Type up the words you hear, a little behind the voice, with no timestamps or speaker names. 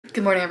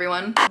Good morning,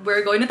 everyone.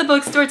 We're going to the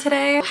bookstore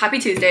today. Happy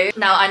Tuesday.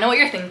 Now, I know what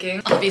you're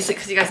thinking, obviously,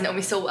 because you guys know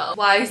me so well.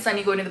 Why is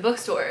Sunny going to the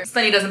bookstore?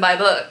 Sunny doesn't buy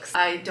books.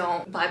 I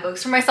don't buy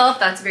books for myself.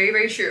 That's very,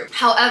 very true.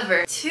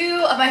 However,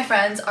 two of my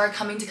friends are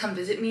coming to come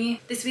visit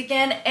me this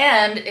weekend,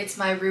 and it's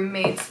my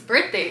roommate's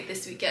birthday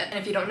this weekend. And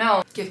if you don't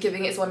know, gift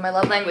giving is one of my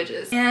love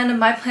languages. And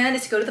my plan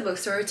is to go to the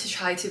bookstore to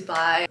try to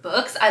buy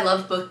books. I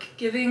love book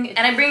giving.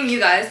 And I'm bringing you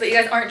guys, but you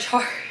guys aren't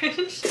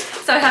charged.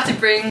 So I have to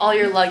bring all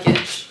your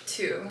luggage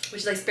too,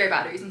 which is like spare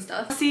batteries and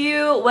stuff. See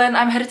you when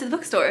I'm headed to the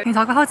bookstore. Can you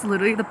talk about how it's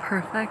literally the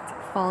perfect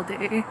fall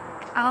day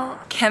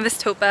out? Canvas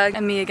tote bag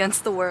and me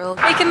against the world.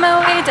 Making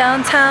my way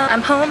downtown.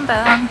 I'm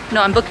homebound.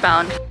 No, I'm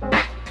bookbound.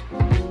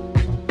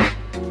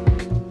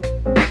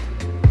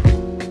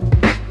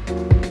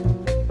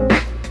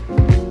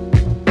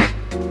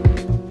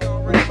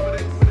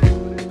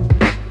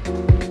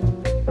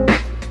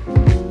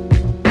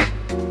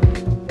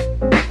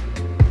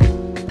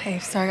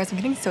 Sorry guys, I'm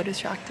getting so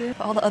distracted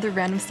by all the other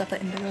random stuff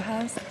that Indigo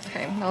has.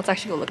 Okay, now let's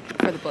actually go look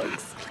for the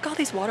books. Look at all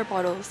these water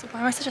bottles. Why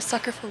am I such a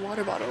sucker for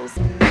water bottles?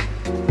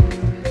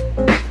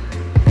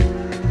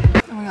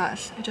 Oh my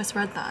gosh, I just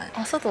read that.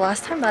 Also, the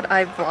last time that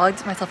I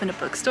vlogged myself in a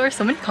bookstore,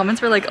 so many comments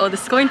were like, oh,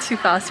 this is going too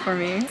fast for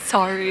me.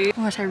 Sorry.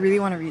 Oh my gosh, I really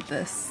want to read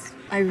this.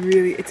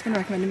 It's been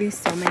recommended to me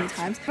so many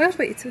times. Oh my gosh,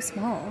 wait, it's so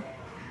small.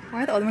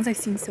 Why are the other ones I've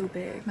seen so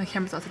big? My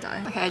camera's about to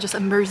die. Okay, I just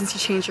emergency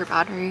changed your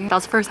battery. That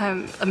was the first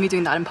time of me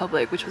doing that in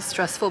public, which was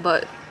stressful,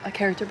 but a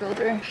character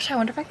builder. Actually, I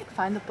wonder if I can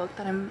find the book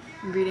that I'm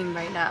reading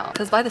right now.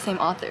 Because by the same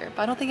author,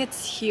 but I don't think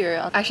it's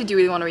here. I actually do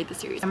really want to read the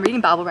series. I'm reading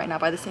Babel right now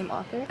by the same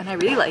author, and I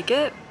really like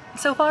it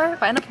so far.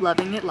 If I end up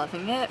loving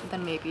it,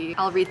 then maybe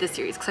I'll read this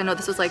series because I know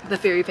this was like the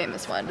very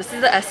famous one. This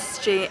is the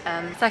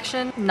SJM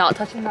section. Not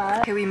touching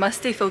that. Okay, we must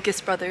stay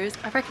focused, brothers.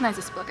 I recognize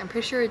this book. I'm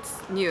pretty sure it's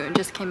new and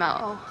just came out.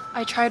 Oh,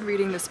 I tried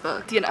reading this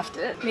book. DNF'd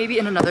it. Maybe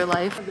in another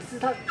life. Oh, this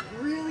is not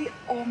really,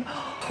 of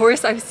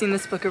course I've seen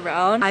this book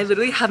around. I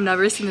literally have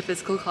never seen the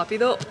physical copy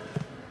though.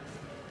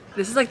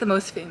 This is like the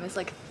most famous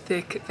like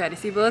thick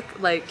fantasy book.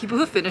 Like people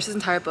who finish this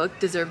entire book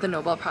deserve the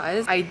Nobel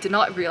Prize. I did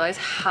not realize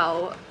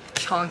how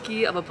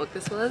chunky of a book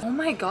this was. Oh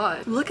my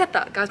god, look at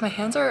that, guys. My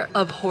hands are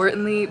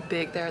abhorrently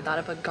big. They're that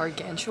of a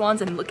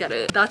gargantuans, and look at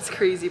it. That's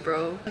crazy,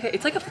 bro. Okay,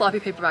 it's like a floppy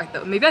paperback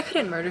though. Maybe I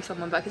couldn't murder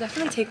someone, but I could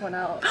definitely take one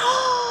out.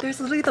 There's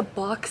literally the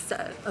box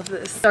set of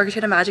this Darker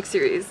Shade of Magic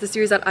series, the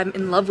series that I'm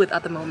in love with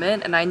at the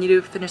moment, and I need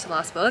to finish the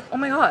last book. Oh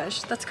my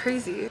gosh, that's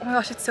crazy. Oh my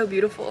gosh, it's so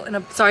beautiful.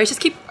 And sorry, I just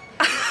keep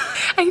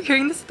I'm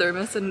carrying this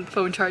thermos and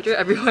phone charger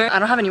everywhere. I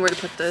don't have anywhere to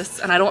put this,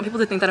 and I don't want people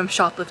to think that I'm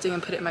shoplifting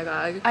and put it in my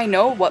bag. I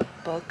know what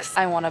books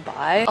I want to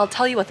buy. I'll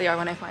tell you what they are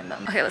when I find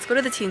them. Okay, let's go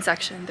to the teen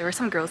section. There were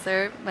some girls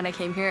there when I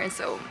came here, and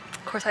so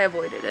of course I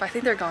avoided it. I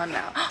think they're gone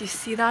now. Do you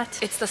see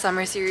that? It's the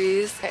summer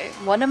series. Okay,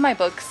 one of my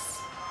books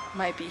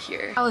might be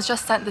here. I was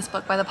just sent this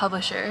book by the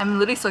publisher. I'm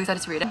literally so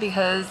excited to read it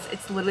because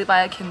it's literally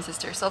by a Kim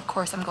sister, so of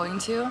course I'm going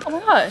to. Oh my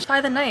gosh,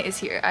 By the Night is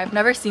here. I've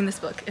never seen this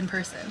book in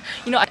person.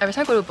 You know, every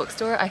time I go to a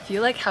bookstore, I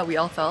feel like how we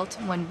all felt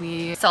when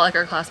we saw like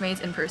our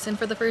classmates in person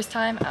for the first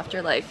time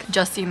after like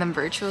just seeing them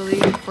virtually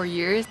for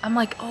years. I'm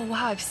like, oh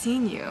wow, I've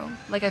seen you.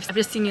 Like I've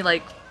just seen you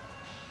like.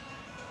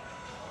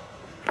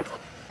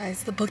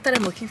 Guys, the book that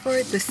I'm looking for,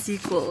 the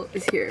sequel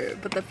is here,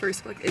 but the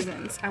first book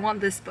isn't. I want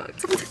this book.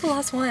 Someone took the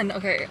last one.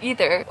 Okay,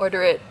 either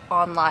order it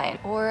online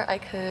or I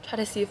could try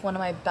to see if one of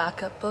my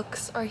backup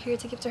books are here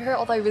to give to her,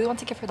 although I really want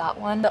to give her that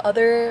one. The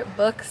other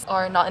books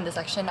are not in this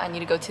section. I need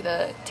to go to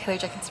the Taylor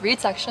Jenkins Reid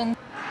section.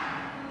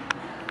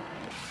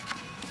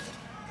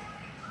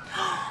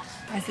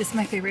 Guys, this is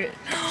my favorite.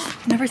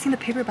 I've never seen the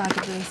paperback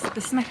of this.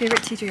 This is my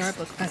favorite TJR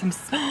book. Guys,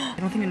 I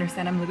don't think you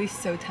understand. I'm literally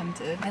so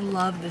tempted. I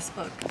love this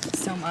book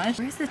so much.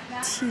 Where's the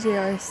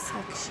TJR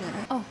section?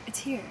 Oh, it's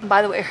here.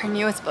 By the way, her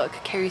newest book,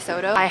 Carrie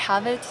Soto, I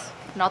have it.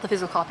 Not the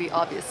physical copy,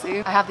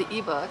 obviously. I have the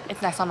ebook.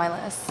 It's next on my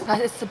list.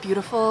 Guys, it's the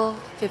beautiful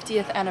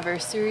 50th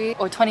anniversary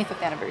or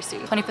 25th anniversary.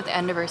 25th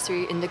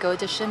anniversary Indigo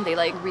edition. They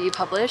like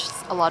republished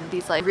a lot of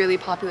these like really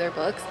popular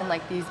books and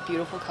like these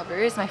beautiful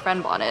covers. My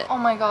friend bought it. Oh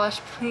my gosh,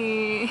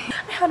 please.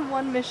 I had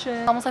one mission.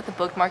 It's almost like the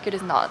book market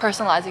is not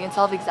personalizing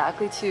itself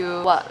exactly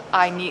to what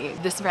I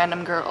need. This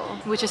random girl,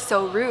 which is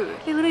so rude.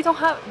 They literally don't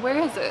have, where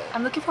is it?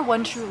 I'm looking for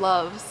One True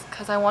Loves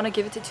because I want to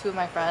give it to two of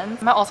my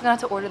friends. Am I also gonna have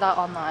to order that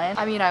online?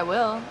 I mean, I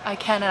will. I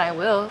can and I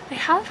will. They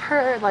have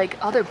her like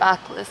other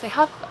backlist. They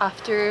have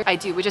After I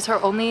Do, which is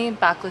her only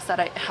backlist that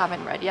I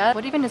haven't read yet.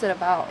 What even is it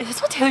about? Is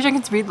this what Taylor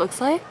Jenkins Reid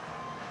looks like?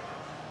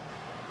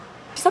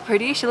 She's so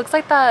pretty. She looks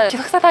like that. She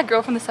looks like that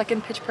girl from the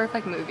second Pitch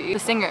Perfect movie, the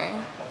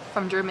singer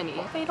from Germany.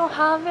 They don't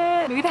have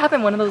it. Maybe they have it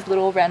in one of those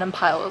little random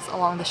piles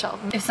along the shelf.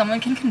 If someone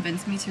can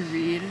convince me to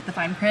read The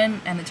Fine Print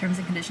and the Terms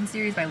and Conditions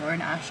series by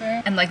Lauren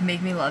Asher and like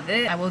make me love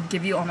it, I will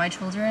give you all my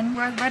children.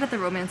 We're right at the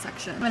romance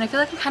section. I mean, I feel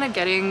like I'm kind of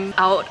getting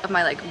out of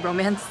my like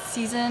romance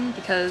season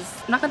because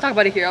I'm not gonna talk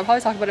about it here. I'll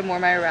probably talk about it more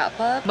in my wrap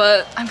up,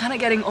 but I'm kind of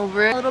getting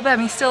over it a little bit. I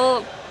mean,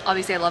 still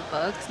Obviously I love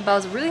books, but I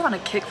was really on a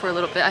kick for a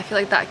little bit. I feel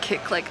like that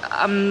kick, like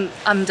I'm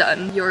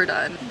done, you're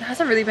done. There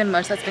hasn't really been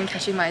much that's been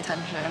catching my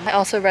attention. I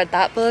also read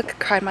that book,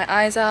 cried my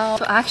eyes out.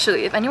 So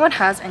actually, if anyone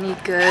has any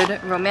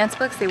good romance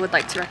books they would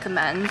like to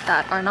recommend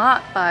that are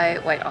not by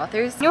white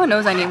authors, anyone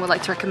knows my name would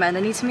like to recommend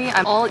any to me,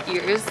 I'm all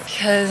ears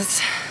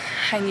because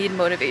I need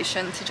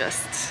motivation to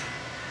just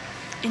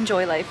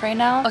enjoy life right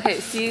now. Okay,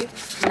 see,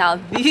 now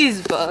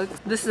these books,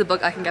 this is a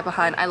book I can get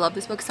behind. I love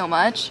this book so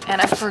much, and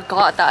I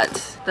forgot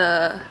that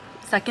the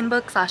second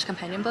book slash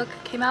companion book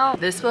came out.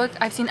 This book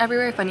I've seen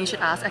everywhere, Funny You Should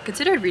Ask. I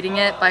considered reading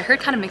it, but I heard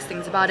kind of mixed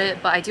things about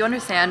it, but I do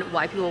understand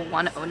why people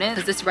want to own it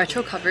because this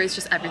retro cover is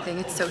just everything.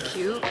 It's so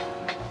cute.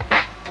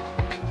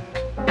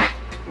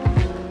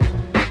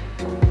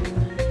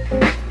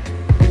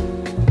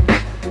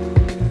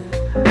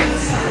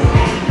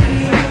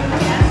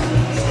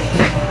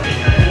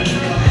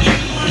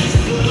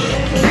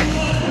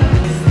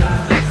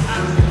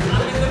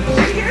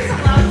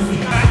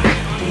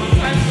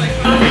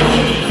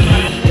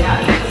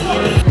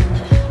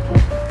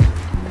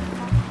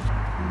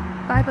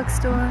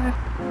 Bookstore.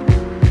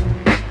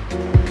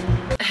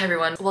 Hey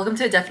everyone, welcome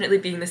to Definitely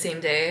Being the Same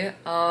Day.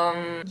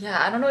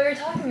 Yeah, I don't know what you're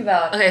talking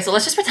about. Okay, so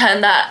let's just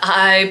pretend that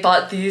I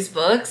bought these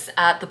books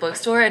at the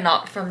bookstore and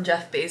not from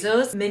Jeff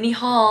Bezos. Mini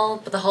haul,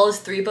 but the haul is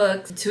 3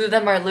 books. 2 of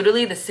them are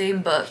literally the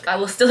same book. I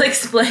will still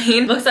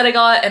explain books that I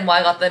got and why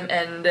I got them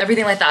and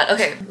everything like that.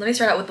 Okay, let me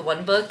start out with the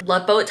one book,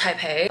 Blood Boat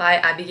Taipei by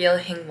Abigail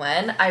Hing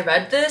Wen. I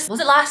read this, was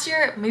it last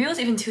year? Maybe it was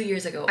even 2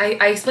 years ago.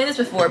 I explained this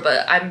before,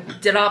 but I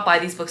did not buy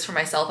these books for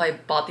myself. I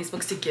bought these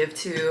books to give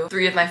to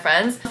 3 of my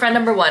friends. Friend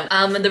number 1.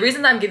 And the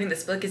reason that I'm giving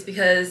this book is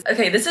because,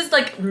 okay, this is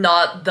like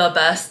not the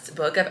best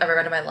book I've ever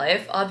read in my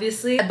life,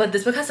 obviously, but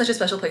this book has such a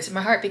special place in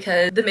my heart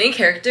because the main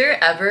character,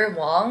 Ever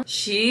Wong,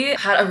 she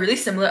had a really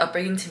similar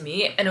upbringing to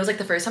me, and it was like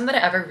the first time that I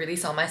ever really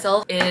saw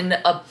myself in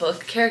a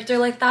book character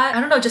like that.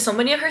 I don't know, just so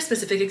many of her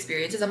specific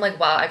experiences, I'm like,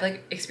 wow, I've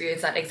like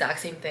experienced that exact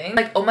same thing.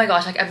 Like, oh my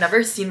gosh, like I've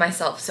never seen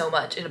myself so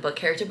much in a book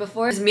character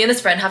before. Because me and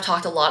this friend have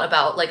talked a lot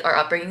about like our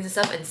upbringings and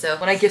stuff, and so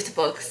when I gift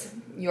books,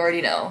 you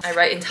already know, I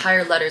write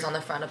entire letters on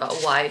the front about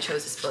why I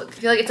chose this book. I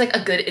feel like it's like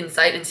a good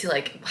insight into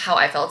like how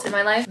I felt in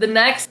my life. The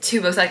next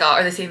 2 books I got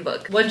are the same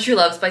book, One True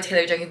Loves by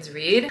Taylor Jenkins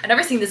Reid. I've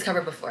never seen this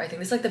cover before. I think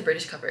this is like the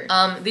British cover.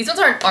 These ones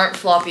aren't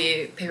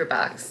floppy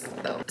paperbacks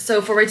though.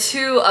 So for my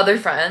 2 other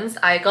friends,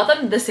 I got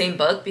them the same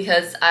book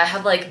because I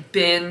have like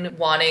been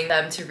wanting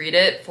them to read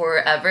it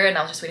forever, and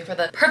I was just waiting for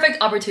the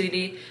perfect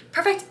opportunity.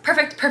 Perfect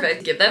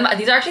to give them.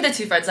 These are actually the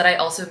 2 friends that I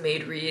also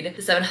made read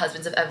The 7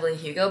 Husbands of Evelyn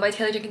Hugo by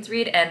Taylor Jenkins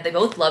Reid, and they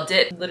both loved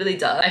it. Literally,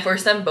 duh. I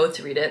forced them both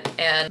to read it,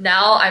 and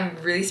now I'm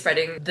really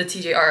spreading the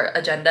TJR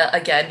agenda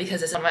again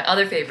because this is one of my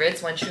other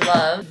favorites, One True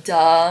Love.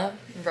 Duh.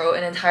 Wrote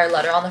an entire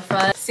letter on the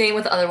front. Same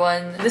with the other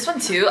one. This one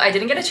too, I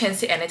didn't get a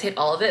chance to annotate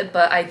all of it,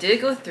 but I did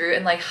go through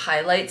and like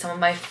highlight some of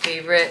my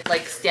favorite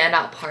like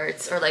standout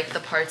parts, or like the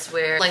parts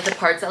where like the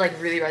parts that like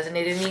really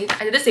resonated with me.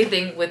 I did the same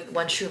thing with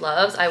One True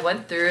Loves. I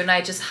went through and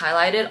I just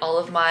highlighted all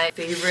of my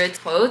favorite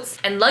quotes,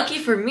 and lucky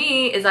for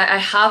me is that I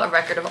have a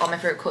record of all my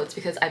favorite quotes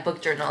because I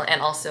book journal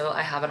and also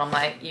I have it on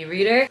my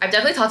e-reader. I've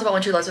definitely talked about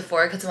One True Loves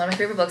before because it's one of my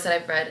favorite books that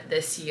I've read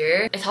this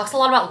year. It talks a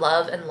lot about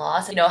love and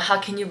loss. You know, how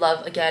can you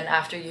love again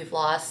after you've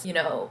lost? You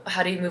know,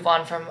 how do you move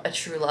on from a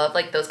true love?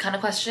 Like those kind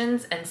of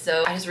questions. And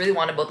so I just really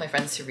wanted both my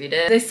friends to read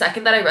it. The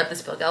second that I read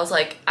this book, I was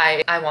like,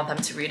 I want them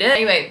to read it.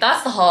 Anyway,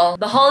 that's the haul.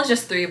 The haul is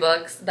just 3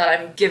 books that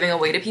I'm giving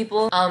away to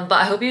people. But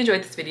I hope you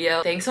enjoyed this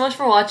video. Thanks so much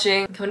for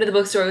watching. Come to the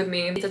bookstore with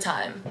me. It's a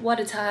time. What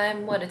a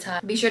time. What a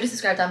time. Be sure to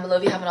subscribe down below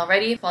if you haven't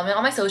already. Follow me on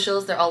all my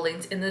socials. They're all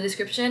linked in the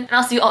description. And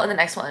I'll see you all in the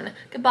next one.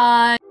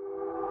 Goodbye.